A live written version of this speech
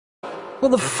What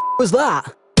the f was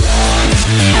that?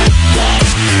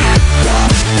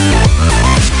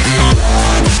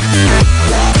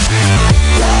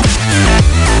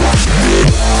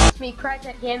 It's me,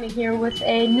 Crytek Gaming here with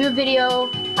a new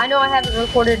video. I know I haven't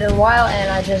recorded in a while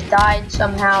and I just died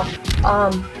somehow.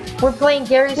 We're playing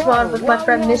Garry's mod with my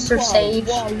friend Mr. Sage.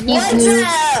 He's new.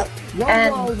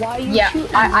 And yeah,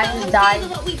 I just died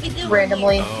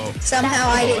randomly. Somehow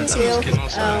I did too.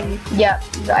 Yeah,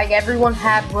 like everyone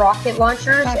had rocket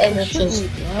launchers and it's just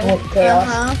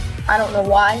chaos. I don't know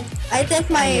why. I think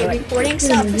my recording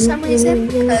stopped for some reason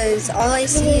because all I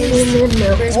see is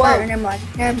first part. Never mind.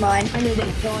 I'm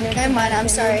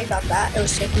sorry about that. It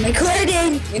was taking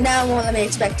recording. And now it won't let me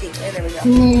expect you. There we go.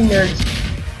 Nerds.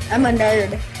 I'm a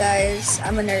nerd, guys.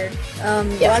 I'm a nerd.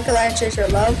 Rocket launchers are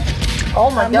love.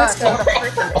 Oh my god.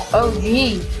 Oh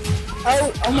gee.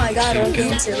 Oh my god, okay,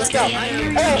 let's go.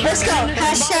 Oh, let's go.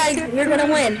 Hashtag, you're gonna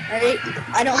win, alright?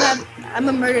 I'm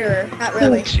a murderer, not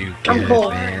really. I'm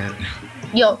cool.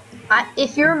 Yo,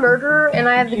 if you're a murderer and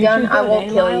I have the gun, I won't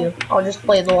kill you. I'll just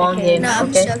play the long game. No,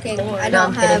 I'm joking. I'm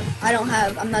not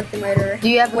the murderer. Do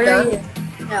you have a gun?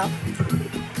 No.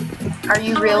 Are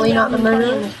you really not the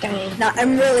murderer? No,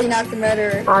 I'm really not the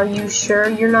murderer. Are you sure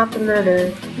you're not the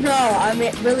murderer? No, I'm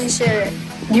really sure.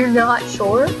 You're not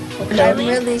sure? Okay. I'm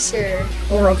really sure.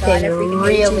 Oh my god,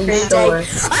 really sure.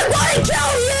 I wanna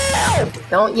kill you!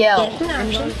 Don't yell.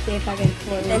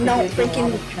 And don't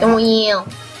freaking... Don't yell.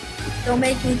 Don't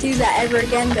make me do that ever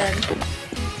again then.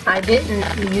 I didn't.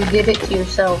 You did it to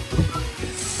yourself.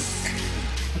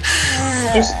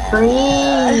 Just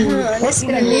breathe. This is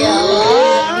gonna be a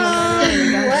long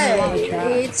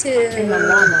way to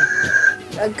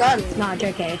a gun. It's not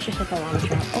JK, it's just like a llama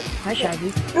trap. Oh, hi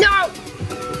Shaggy. No!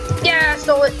 Yeah, I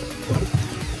stole it.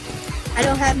 I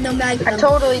don't have no magnum. I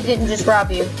totally didn't just rob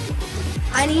you.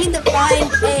 I need to find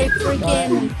a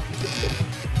freaking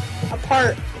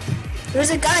part. There's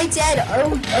a guy dead.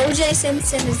 OJ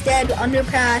Simpson is dead.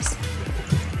 Underpass.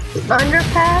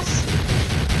 Underpass?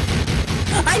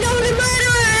 I know who the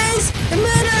murderer is! The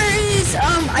murderer is,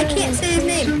 I can't say his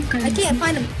name. I can't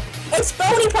find him. It's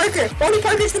Boney Parker. Boney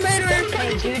Parker's the murderer.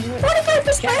 Boney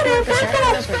Parker's the murderer.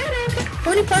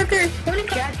 Boney Parker. Boney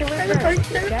Parker.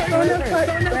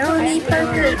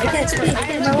 I can't speak.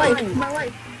 My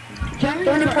life.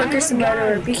 Boney Parker's the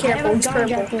murderer. Be careful. He's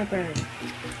purple.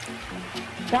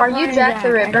 Are you Jack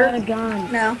the Ripper?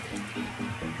 No.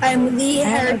 I'm Lee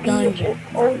Harvey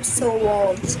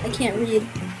Oldstowald. I can't read.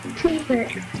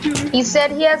 He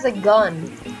said he has a gun.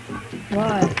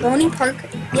 What? Boney Parker.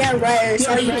 Yeah, right. I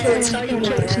saw you kill so be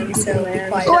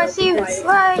quiet. Oh, I see you.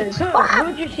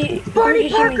 Who'd you see? Boney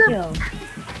Parker.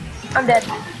 I'm dead.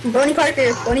 Boney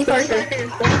Parker. Boney Parker.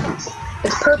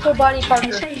 It's purple Boney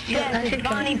Parker. Yes, it's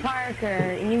Bonnie Parker,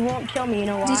 and you won't kill me. You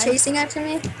know why? Is he chasing after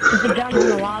me? There's a gun in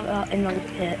the lava in the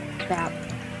pit trap.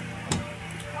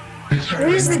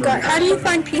 Where's the gun? How do you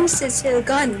find pieces to the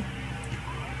gun?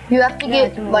 You have to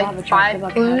get like 5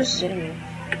 clues.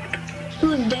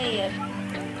 Who's dead?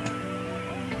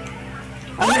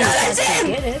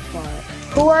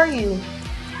 Who are you?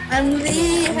 I'm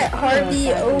Lee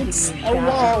Harvey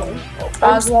Oswald.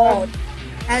 Oswald.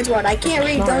 I can't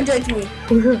read. Don't judge me.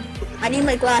 I need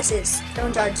my glasses.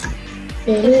 Don't judge.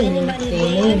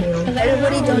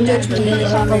 Everybody don't judge me in the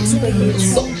comments,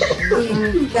 please.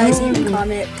 You guys need to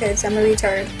comment because I'm a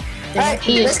retard. Alright,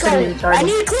 let's go. I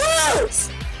need clues!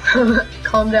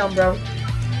 Calm down, bro.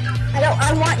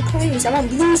 I want clues. I want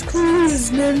blues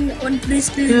clues, man. I want blues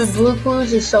clues. Dude, blue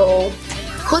clues is so old.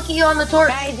 Click E on the torch.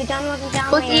 Guys, the gun wasn't down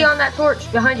Click E on that torch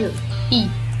behind you. E.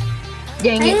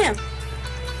 Dang it. I am.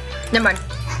 Never mind.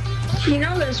 You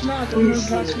know this mod. I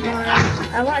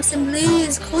want some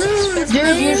blues clues. Dude,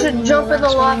 man. you should jump in the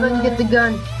lava and get the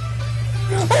gun.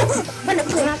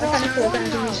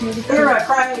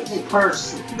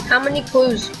 How many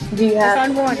clues do you I have?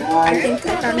 found one. I think I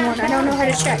found one. I don't know how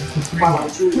to check.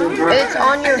 It's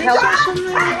on your health.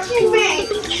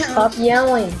 Stop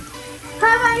yelling.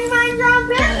 How about you mind your own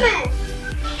business?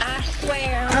 I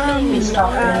swear.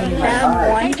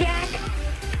 Grab one.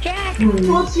 Jack.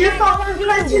 Well, it's your fault for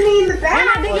punching me in the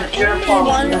back.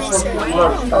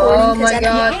 Oh my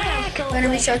god. Want to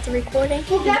restart the recording?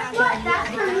 Well, guess what? That's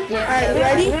for me. Alright,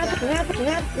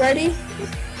 ready?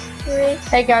 3.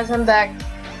 Hey guys, I'm back.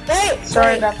 Wait!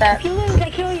 Sorry about that. If you lose, I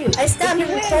kill you. I stopped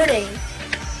recording.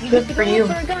 Good for you.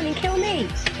 For a gun and kill me.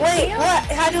 Wait, what?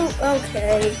 How do...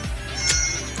 Okay.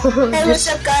 Hey, what's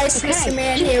up guys? Mr.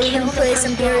 Man here. We're gonna play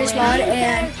some Garry's mod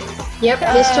and... Yep,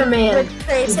 Mr. Man.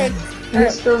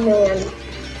 Mr. Man.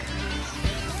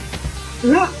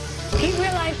 He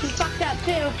realized he fucked up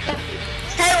too.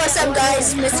 Hey, what's up,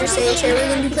 guys? Mr. Sage here. We're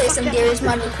gonna be playing some Garry's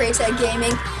Mod with Craytag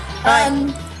Gaming.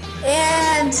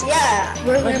 And yeah,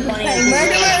 we're gonna be playing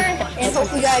Murderer, and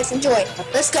hope you guys enjoy.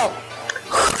 Let's go.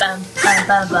 Bum, bum,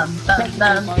 bum, bum,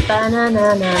 bum, bum,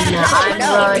 ba-na-na-na-na. I'm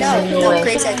running No, away.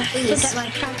 Craytag, please.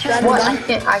 Grab the What?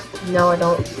 gun. No, I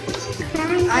don't.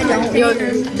 I don't. Yo,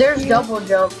 there's double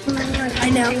jump. I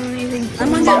know.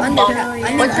 I'm under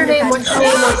underpass. What's your name? What's your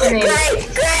name? What's your name?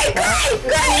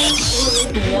 Great!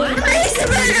 Where's the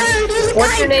murderer?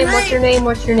 What's your name? What's your name?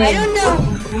 What's your I name? don't know.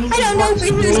 I don't know, but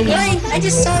he was great. I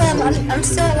just saw him. I'm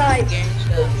still alive.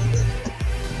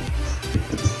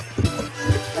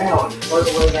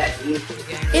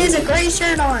 He has a gray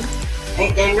shirt on.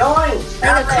 Ain't they annoying?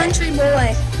 Like a country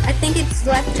boy. I think it's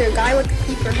Lecter, guy with the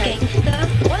creeper head.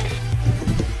 What?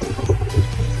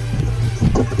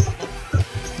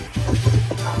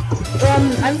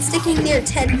 I'm sticking near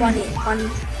Ted Bundy.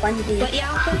 What, yeah?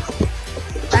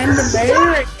 I'm the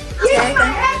murderer.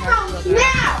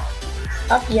 Now!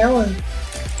 Stop yelling.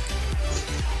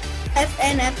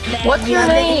 FNF. What's your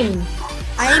name?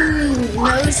 I'm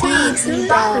Nosy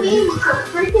Zedong.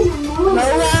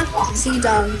 Moa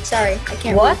Zedong. Sorry, I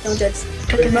can't What? read. Don't judge.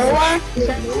 Moa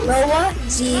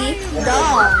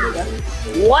Zedong.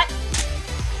 What?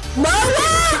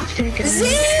 Moa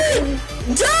Zedong.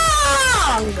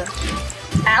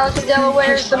 Alex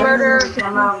Delaware is the murderer.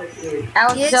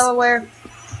 Alex Yes. Delaware.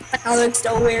 Alex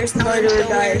Delaware's the murderer,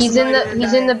 guys. He's in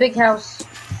the big house.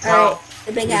 Alright,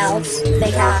 the big house.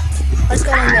 Big house. Let's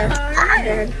go in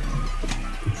there.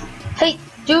 Hey,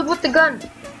 dude with the gun.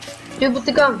 Dude with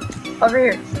the gun. Over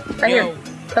here. Right here.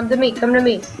 Come to me. Come to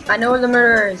me. I know where the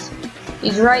murderer is.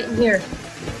 He's right in here.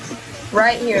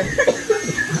 Right here.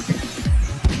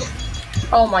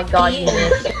 Oh my god, you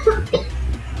missed.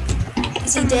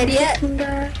 Is he dead yet?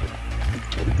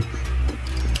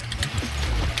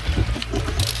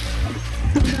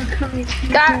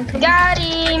 Got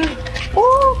him.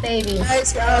 Woo, baby.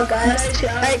 Let's go, guys.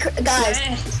 Alright, guys.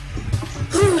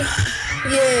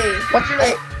 Yay. What's your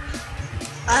name?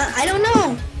 I don't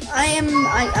know.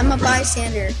 I'm a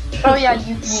bystander. Oh yeah,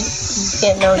 you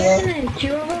can't know yet. Do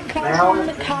you ever come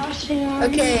the costume?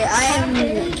 Okay, I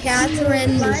am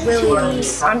Catherine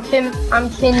Williams. I'm Kim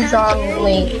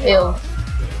Jong-il.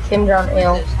 Kim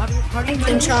Jong-il.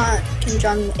 Kim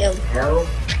Jong-il.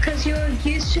 Because you were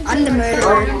used to I'm the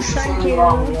murderer. inside you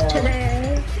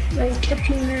today. Like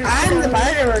 15 minutes I'm the ago.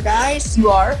 murderer, guys. You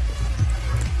are?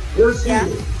 Yeah.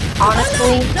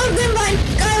 Honestly? Oh, no, never mind.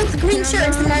 Guy with the green shirt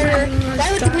is the murderer.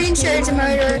 Guy with the green shirt is a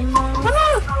murderer.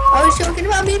 Oh, I was joking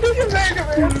about me being a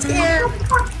murderer. I'm scared.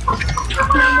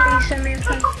 Nobody sent me a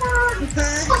text.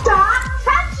 Stop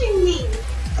touching me!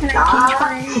 And I keep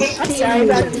trying to I'm sorry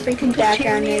about the freaking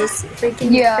background noise.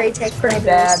 Freaking Yeah, Craytag it's pretty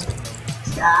Brothers. bad.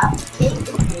 Stop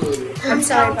kicking me. I'm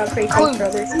sorry about Craytag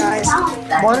Brothers, guys.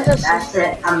 One to That's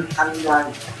it. I'm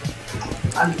done.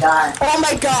 I'm done. Oh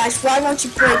my gosh, why won't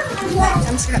you break?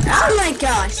 I'm sorry. Oh my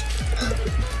gosh.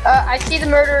 I see the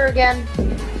murderer again.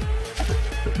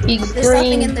 He's There's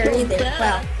nothing in green. there either.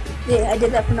 Wow. Yeah, I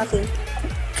did that for nothing.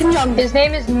 Kim Jong. His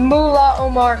name is Mullah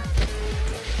Omar.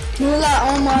 Mullah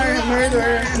Omar,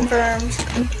 murderer, confirmed.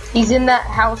 He's in that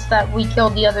house that we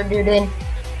killed the other dude in.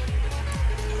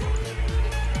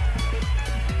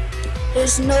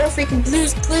 There's no freaking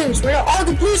clues. Where are all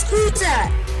the clues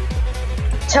at?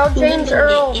 Tell James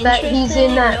Earl that he's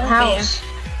in that house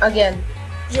again.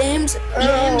 James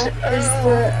Earl is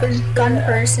the gun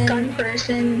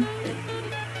person.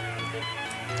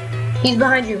 He's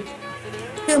behind you.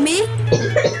 Who, me?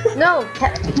 No,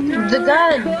 the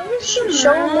gun.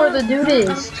 Show him where the dude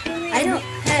is. I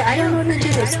don't know who to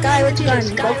do this. Guy with the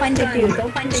gun. Go find the dude.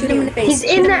 Shoot him in the face. He's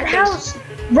in that house,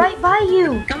 right by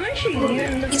you. I'm gonna shoot you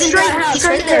in the He's in that house,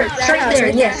 Straight right there, there. straight there.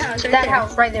 That Yes, house, that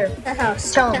house right there. That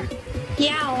house. Tell him.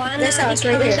 Yeah, why This not? house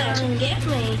right Because here. doesn't get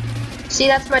me. See,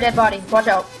 that's my dead body. Watch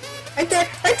out. Right there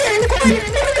in the corner.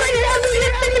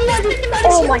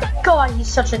 Oh my god, he's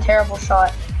such a terrible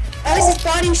shot. That was his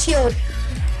body shield.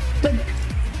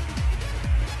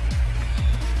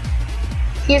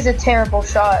 He is a terrible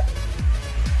shot.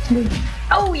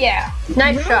 Oh yeah,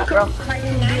 nice shot, bro.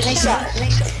 Nice shot.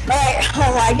 Alright,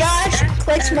 oh my gosh.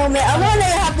 Clutch moment. I want to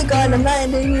have the gun. I'm not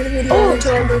ending the video. Oh,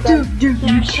 until I do that. dude,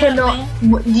 you cannot.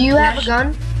 Do you have a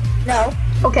gun? No.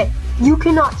 Okay, you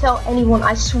cannot tell anyone.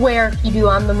 I swear, if you do,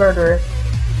 I'm the murderer.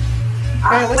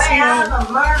 Alright, what's your name? I'm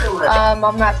a murderer.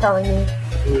 I'm not telling you.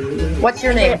 What's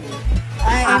your name?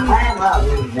 I'm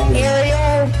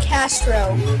Ariel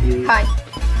Castro. Hi,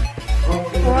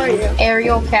 How are you?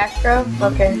 Ariel Castro.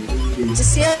 Okay.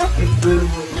 Cecile?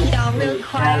 Y'all real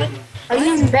quiet. Are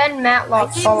you Ben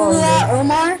Matlock following me. Mullah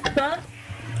Omar?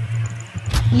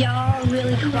 Y'all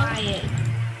really quiet.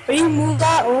 Are you moved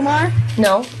out, Omar?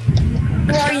 No.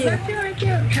 Who are you?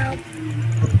 Help.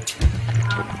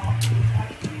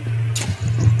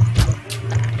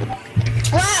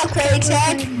 Wow,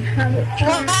 Craytech.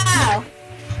 Wow.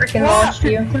 Freaking launched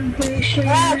you.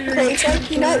 Wow, Craytech.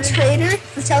 You know it's traitor?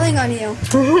 I'm telling on you.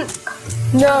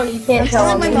 No, you can't I'm tell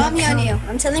telling my me. mommy on you.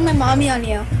 I'm telling my mommy on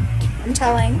you. I'm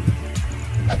telling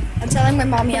my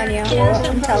mommy on you. Well,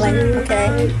 I'm telling.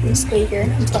 Okay, you squeaker.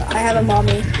 I have a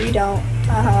mommy. You don't.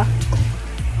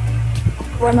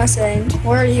 What am I saying?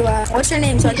 Where are you at? What's your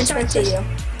name so I can spectate you?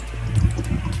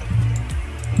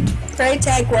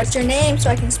 Craytech, what's your name so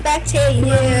I can spectate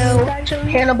you?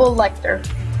 Hannibal Lecter.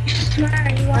 No,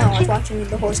 I was watching you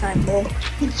the whole time, bull.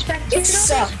 You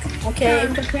suck, okay?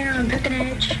 Can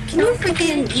you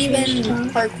freaking even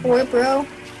parkour, bro?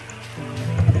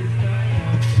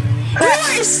 You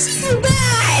are so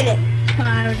bad!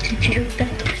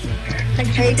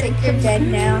 Craytech, you're dead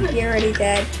now. You're already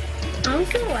dead. I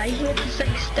don't know why he would just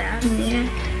like stab me.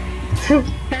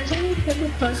 Has any type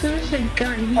of person with a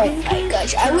gun? Oh my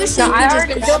gosh, I wish No, I I could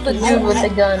already just killed the dude with the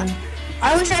gun.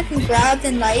 I wish I could grab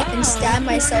the knife and stab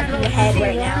myself in the head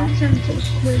right now.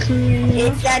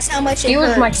 If that's how much it He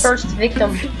was my hurts. first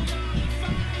victim.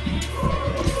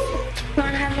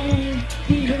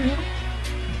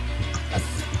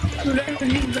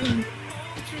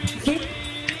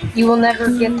 You will never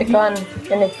get the gun,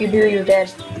 and if you do, you're dead.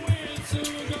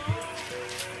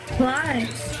 Why?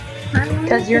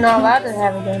 Because you're not allowed to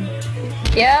have a gun.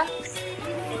 Yeah?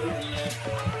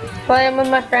 Playing with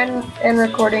my friend and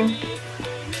recording.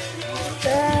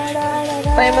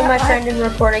 Playing with my friend and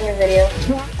recording a video.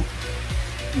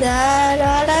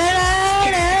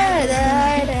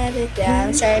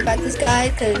 I'm sorry about this guy,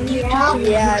 cause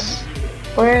yeah,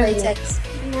 Where is he? Craytech's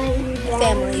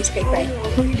family is great.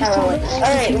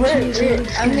 Alright,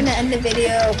 I'm gonna end the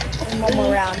video in one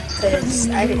more round, cause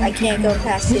I can't go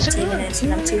past 15 minutes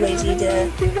and I'm too lazy to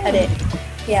edit.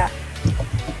 Yeah.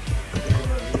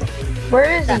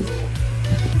 Where is he?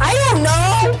 I don't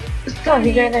know! Oh,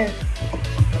 he's right there.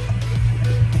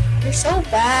 You're so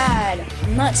bad.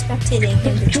 I'm not spectating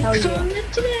him to tell you.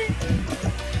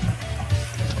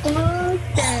 Oh,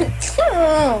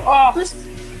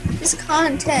 This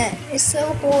content is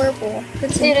so horrible.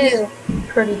 Because of it is you.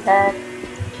 pretty bad.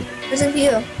 Because of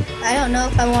you. I don't know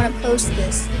if I want to post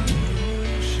this.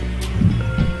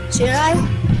 Should I?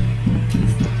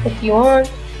 If you want.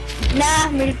 Nah,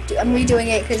 I'm redoing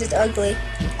it because it's ugly.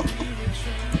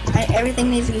 Everything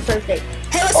needs to be perfect.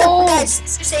 Hey, what's up, guys?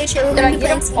 Sage here. We're Did going I to be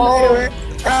get playing him? some Murderer.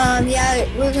 Yeah,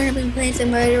 we're going to be playing some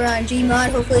Murderer on Gmod.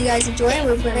 Hopefully you guys enjoy it.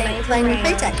 We're playing with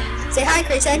Craytech. Say hi,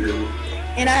 Craytech.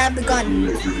 And I have the gun.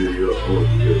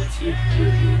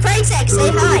 Craytech,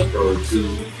 say hi.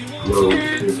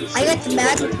 I got the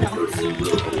magic now.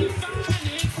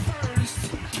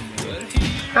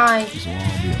 Hi.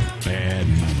 Bad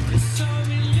memories.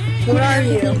 Where are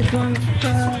you?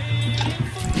 Oh,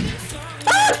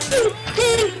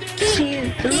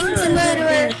 King's a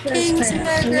murderer. King's a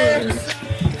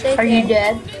murderer. Are you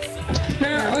dead?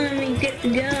 Not let me get the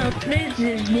gun. This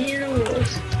is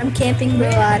news. I'm camping the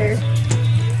ladder.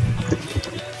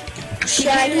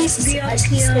 Shaggy's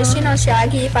suspicion on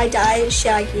Shaggy. If I die, it's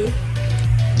Shaggy.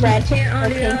 Red or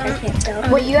pink, I can't tell.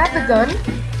 Wait, you have the gun?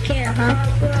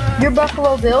 You're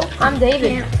Buffalo Bill? I'm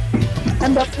David.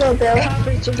 I'm Buffalo Bill.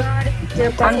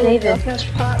 You're I'm David. Where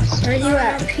are you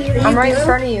at? I'm right in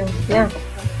front of you. Yeah.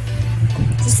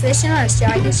 Suspicion on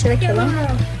Shaggy. Should I kill him?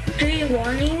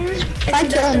 Warnings. If I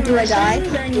kill him, do I die?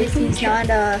 If he's not,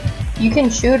 You can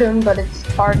shoot him, but it's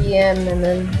RDM, and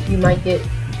then you might get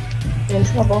in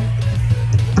trouble.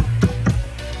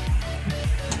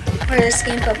 There's a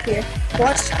scamp up here.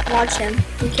 Watch him.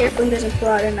 Be careful he doesn't pull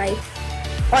out a knife.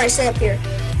 Alright, stay up here.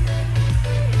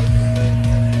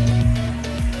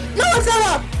 No, I fell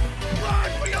off!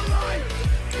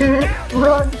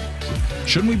 Run.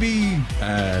 Shouldn't we be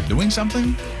doing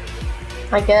something?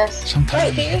 I guess.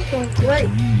 Sometimes Wait. dream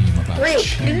about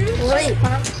change.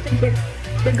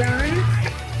 The gun.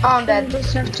 Oh, I'm dead.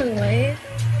 Just have to wait.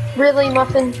 Really,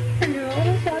 Muffin?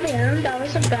 No, that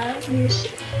was a bad use.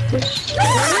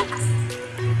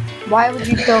 Why would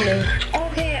you kill me?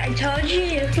 Okay, I told you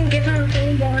you can give him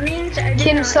full warnings.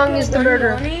 Kim Sung is the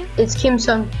murderer. It's Kim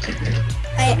Sung.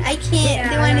 I can't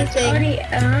do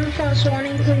anything. False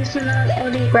warning, please do not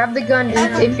Odie. Grab the gun,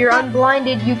 dude. If you're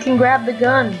unblinded, you can grab the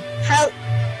gun. How?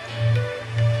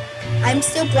 I'm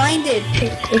still blinded.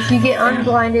 If you get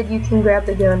unblinded, you can grab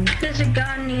the gun. There's a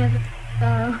gun near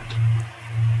the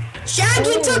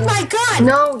Shaggy took my gun!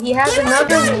 No, he has Give my another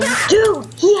gun one. back! Dude,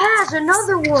 he has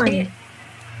another one.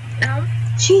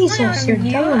 Jesus, you're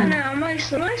dumb. Oh,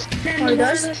 he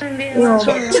does? No.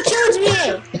 He killed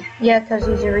me! Yeah, because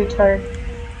he's a retard.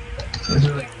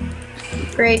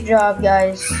 Great job,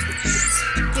 guys.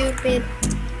 Stupid.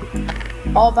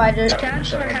 All by the...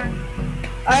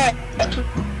 Alright.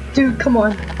 Dude, come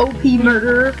on. OP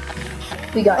murderer.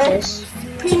 We got this.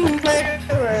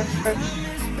 Murderer.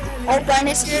 All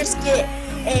bystanders get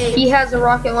a... He has a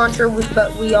rocket launcher,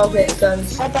 but we all get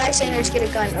guns. All bystanders get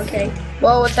a gun, okay.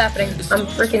 Whoa, what's happening? I'm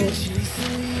freaking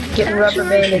getting rubber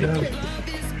banded.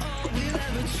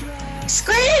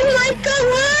 Scream like a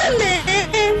woman!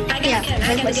 Yeah,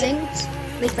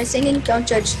 make my singing, don't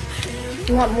judge.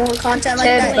 You want more content like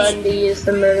Ted that? Bundy is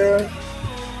the murderer.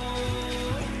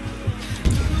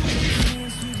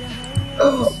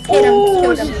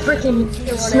 Killed him. Freaking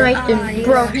sniped him.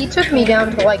 Bro, he took me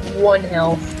down to like 1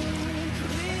 health.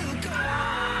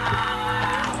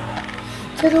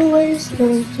 I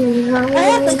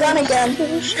have the gun again.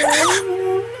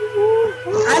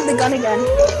 I have the gun again.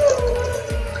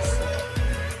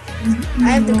 I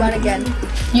have the gun again.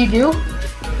 You do?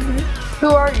 Who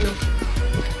are you?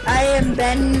 I am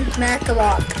Ben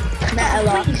Matlock.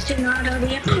 Please do not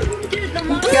already. Dude, the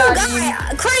mom. Got Guy,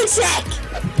 crane check!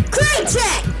 Crane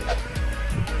check!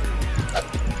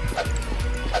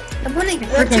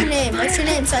 What's your name? What's your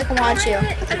name so I can watch you?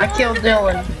 I killed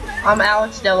Dylan. I'm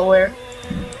Alex Delaware.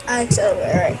 Alex,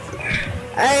 alright.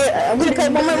 I'm gonna play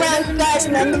one more round, guys,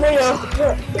 and end the video.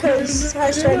 Because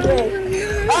hashtag gay.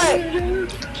 Alright.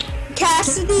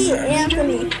 Cassidy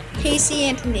Anthony. Casey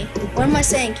Anthony. What am I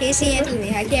saying? Casey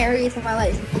Anthony. I can't read for my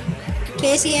life.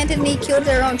 Casey Anthony killed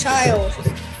their own child.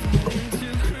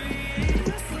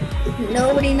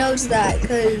 Nobody knows that,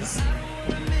 because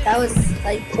that was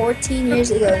like 14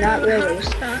 years ago. Not really.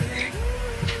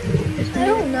 I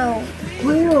don't know.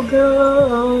 We'll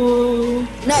go.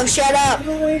 No, shut up.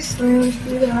 Wastelands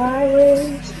through the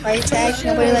highways. Right tag.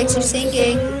 Nobody likes you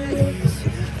singing.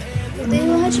 They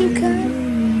watch you come.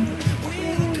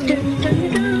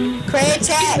 Cray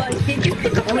attack.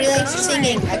 Nobody likes you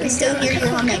singing. I can still hear you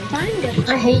humming.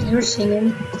 I hate your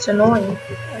singing. It's annoying.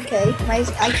 Okay,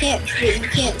 I can't. You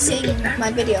can't sing in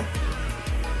my video.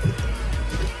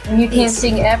 And you can't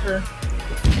sing ever.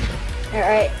 All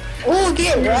right. Oh,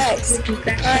 get wrecked.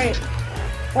 All right.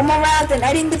 One more round, then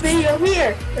ending the video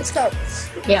here. Let's go.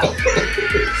 Yeah.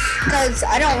 Cause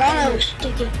I don't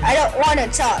wanna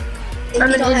talk. If I'm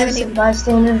you an don't have innocent any,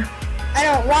 bystander. I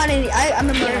don't want any. I'm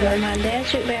a murderer. My dad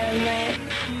should be on that.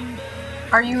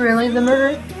 Are you really the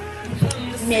murderer?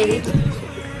 Maybe.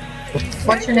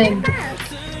 What's your name?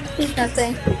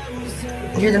 Nothing.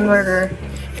 You're the murderer.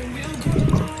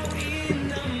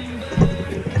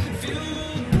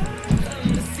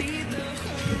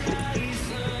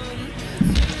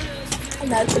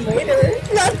 Not the murderer.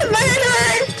 Not the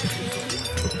murderer.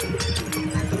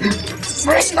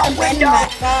 Suspicion of Ben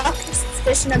Matlock.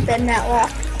 Suspicion of Ben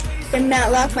Matlock. Ben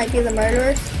Matlock might be the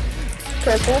murderer.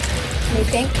 Purple. Me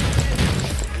pink.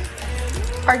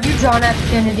 Are you John F.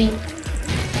 Kennedy?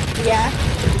 Yeah.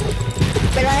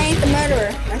 But I ain't the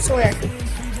murderer. I swear.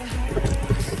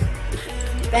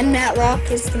 Ben Matlock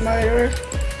is the murderer.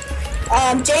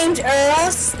 James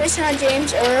Earl. Suspicion on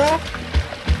James Earl.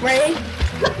 Ray.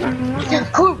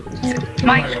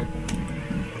 Mike.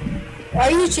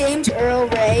 Are you James Earl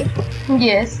Ray?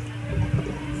 Yes.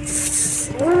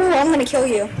 Ooh, I'm gonna kill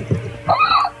you.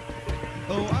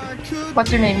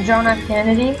 What's your name? John F.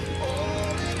 Kennedy?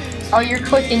 Oh, you're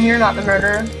clicking. You're not the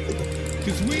murderer.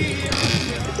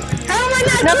 How am I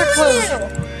not Another killing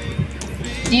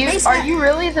you? Are you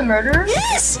really the murderer?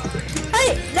 Yes!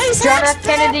 Hey, nice John hacks, F.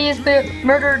 Kennedy is the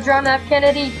murderer. John F.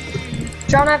 Kennedy.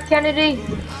 John F. Kennedy.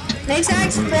 Nice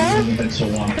hacks, bro.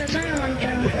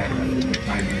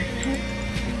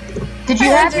 Did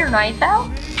you have your knife out?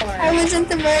 I wasn't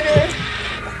the murderer.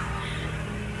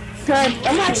 Good.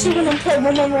 I'm actually gonna play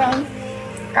one more round.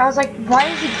 I was like, why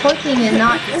is he clicking and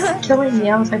not killing me?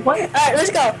 I was like, what? Alright, let's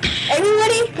go.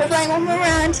 Everybody, we're playing one more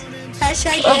round.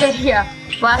 Hashtag Okay, yeah.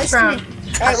 Last round.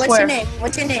 Alright, what's your name?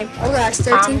 What's your name? Oh gosh,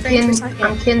 13 frames per second.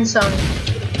 I'm Kin Sung.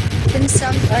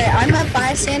 Alright, I'm a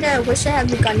bystander. I wish I had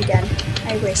the gun again.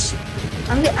 I wish.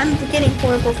 I'm getting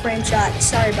horrible frame shot.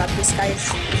 Sorry about this,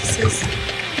 guys. This is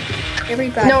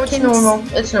everybody. No, it's normal.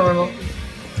 It's normal.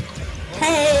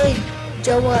 Hey,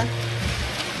 Joa.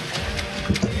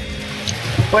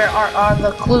 Where are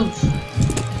the clues?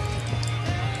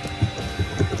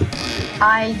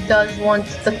 I does want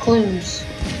the clues.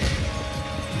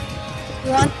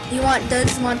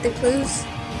 Does want the clues?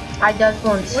 I does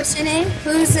want. What's your name?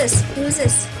 Who's this? Who's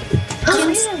this?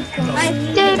 Hi.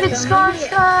 David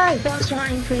Scarsky! Boss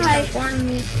line, please. Hi. Don't warn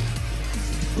me.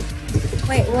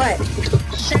 Wait, what?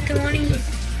 Second warning.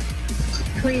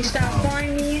 Please stop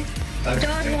flying me.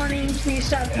 Third warning. Please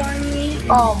stop flying me.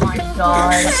 Oh my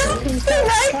god. Please stop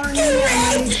flying me.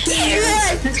 I'm gonna shoot you.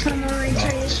 Next time I'm gonna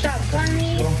tell you to stop flying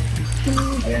me.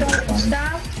 Please don't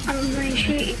stop. I'm gonna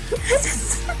shoot you.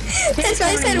 That's why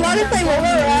I said wanna play one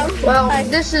more round. Well,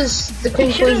 this is the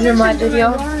conclusion of my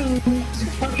video.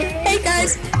 Hey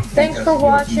guys. Thanks for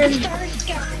watching.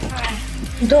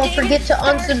 Don't forget to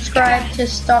unsubscribe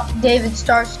to David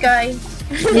Starsky.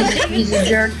 He's a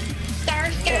jerk.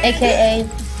 AKA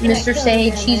Mr.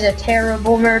 Sage. He's a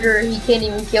terrible murderer. He can't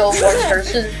even kill one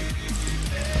person.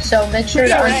 So make sure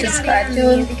to unsubscribe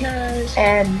to him.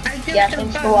 And yeah,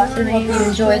 thanks for watching. Hope you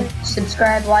enjoyed.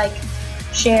 Subscribe, like,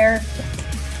 share.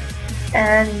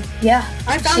 And yeah,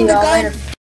 I see found the y'all gun. later.